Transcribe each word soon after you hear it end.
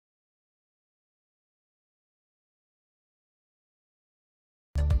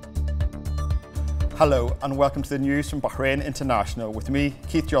Hello and welcome to the news from Bahrain International with me,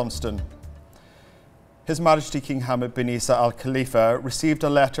 Keith Johnston. His Majesty King Hamad bin Isa Al Khalifa received a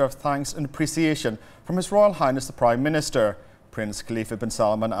letter of thanks and appreciation from His Royal Highness the Prime Minister, Prince Khalifa bin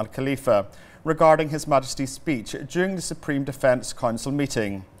Salman Al Khalifa, regarding His Majesty's speech during the Supreme Defence Council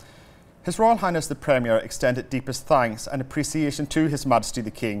meeting. His Royal Highness the Premier extended deepest thanks and appreciation to His Majesty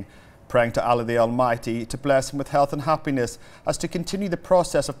the King, praying to Allah the Almighty to bless him with health and happiness as to continue the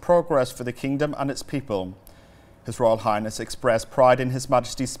process of progress for the kingdom and its people. His Royal Highness expressed pride in His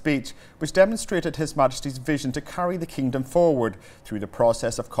Majesty's speech, which demonstrated His Majesty's vision to carry the kingdom forward through the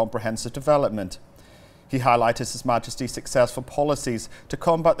process of comprehensive development. He highlighted His Majesty's successful policies to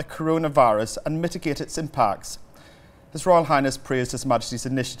combat the coronavirus and mitigate its impacts. His Royal Highness praised His Majesty's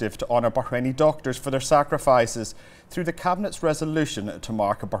initiative to honour Bahraini doctors for their sacrifices through the Cabinet's resolution to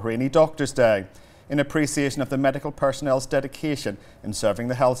mark a Bahraini Doctors' Day, in appreciation of the medical personnel's dedication in serving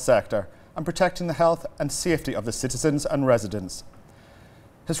the health sector and protecting the health and safety of the citizens and residents.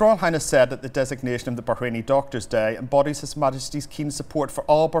 His Royal Highness said that the designation of the Bahraini Doctors' Day embodies His Majesty's keen support for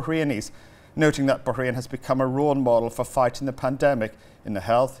all Bahrainis, noting that Bahrain has become a role model for fighting the pandemic in the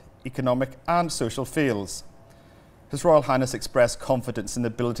health, economic and social fields. His Royal Highness expressed confidence in the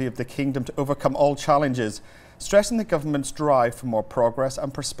ability of the kingdom to overcome all challenges, stressing the government's drive for more progress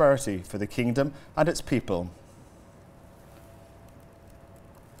and prosperity for the kingdom and its people.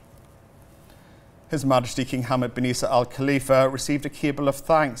 His Majesty King Hamad bin Isa Al Khalifa received a cable of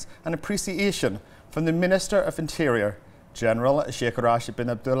thanks and appreciation from the Minister of Interior, General Sheikh Rashid bin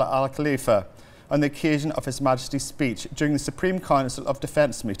Abdullah Al Khalifa, on the occasion of His Majesty's speech during the Supreme Council of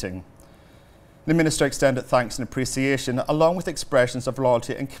Defence meeting. The Minister extended thanks and appreciation along with expressions of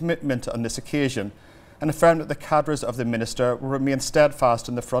loyalty and commitment on this occasion and affirmed that the cadres of the Minister will remain steadfast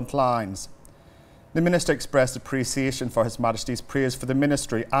on the front lines. The Minister expressed appreciation for His Majesty's praise for the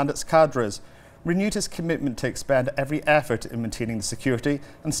Ministry and its cadres, renewed his commitment to expend every effort in maintaining the security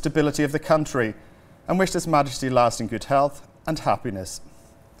and stability of the country, and wished His Majesty lasting good health and happiness.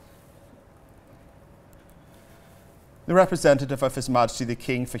 The representative of His Majesty the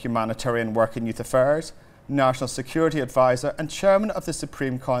King for Humanitarian Work and Youth Affairs, National Security Advisor and Chairman of the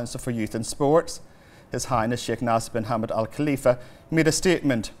Supreme Council for Youth and Sports, His Highness Sheikh Nasser bin Hamad Al Khalifa, made a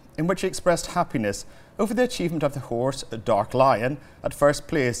statement in which he expressed happiness over the achievement of the horse Dark Lion at first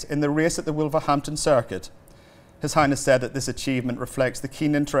place in the race at the Wolverhampton Circuit. His Highness said that this achievement reflects the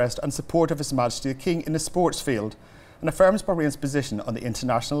keen interest and support of His Majesty the King in the sports field and affirms Bahrain's position on the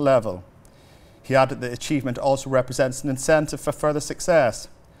international level. He added that the achievement also represents an incentive for further success.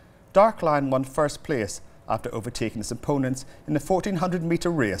 Dark Lion won first place after overtaking his opponents in the 1400-metre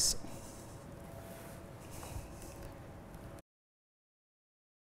race.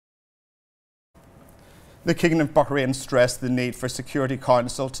 The Kingdom of Bahrain stressed the need for Security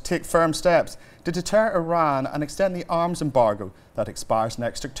Council to take firm steps to deter Iran and extend the arms embargo that expires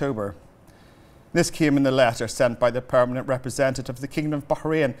next October. This came in the letter sent by the permanent representative of the Kingdom of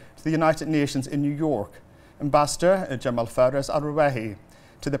Bahrain to the United Nations in New York, Ambassador Jamal Fares Al-Ruwahi,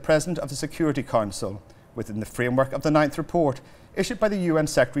 to the President of the Security Council, within the framework of the 9th report issued by the UN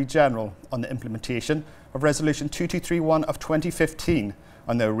Secretary-General on the implementation of Resolution 2231 of 2015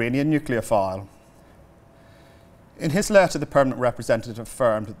 on the Iranian nuclear file. In his letter, the permanent representative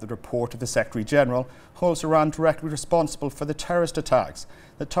affirmed that the report of the Secretary-General holds Iran directly responsible for the terrorist attacks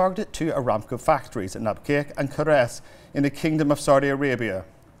that targeted two Aramco factories in Abqaiq and Khares in the Kingdom of Saudi Arabia.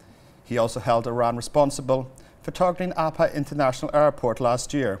 He also held Iran responsible for targeting Abha International Airport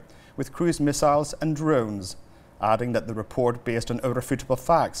last year with cruise missiles and drones, adding that the report, based on irrefutable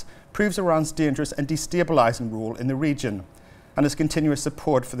facts, proves Iran's dangerous and destabilising role in the region and its continuous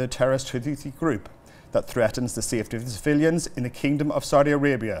support for the terrorist Houthi group that threatens the safety of the civilians in the Kingdom of Saudi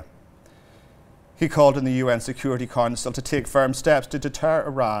Arabia. He called on the UN Security Council to take firm steps to deter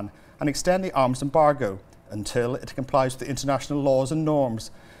Iran and extend the arms embargo until it complies with the international laws and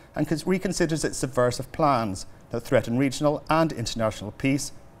norms and reconsiders its subversive plans that threaten regional and international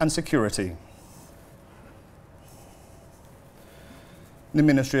peace and security. The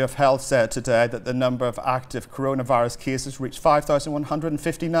Ministry of Health said today that the number of active coronavirus cases reached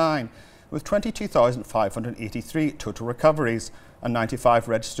 5,159, with 22,583 total recoveries and 95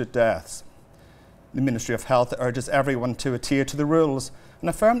 registered deaths. The Ministry of Health urges everyone to adhere to the rules and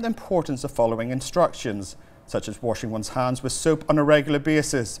affirmed the importance of following instructions, such as washing one's hands with soap on a regular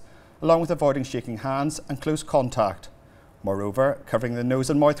basis, along with avoiding shaking hands and close contact. Moreover, covering the nose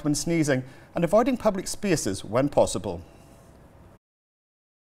and mouth when sneezing and avoiding public spaces when possible.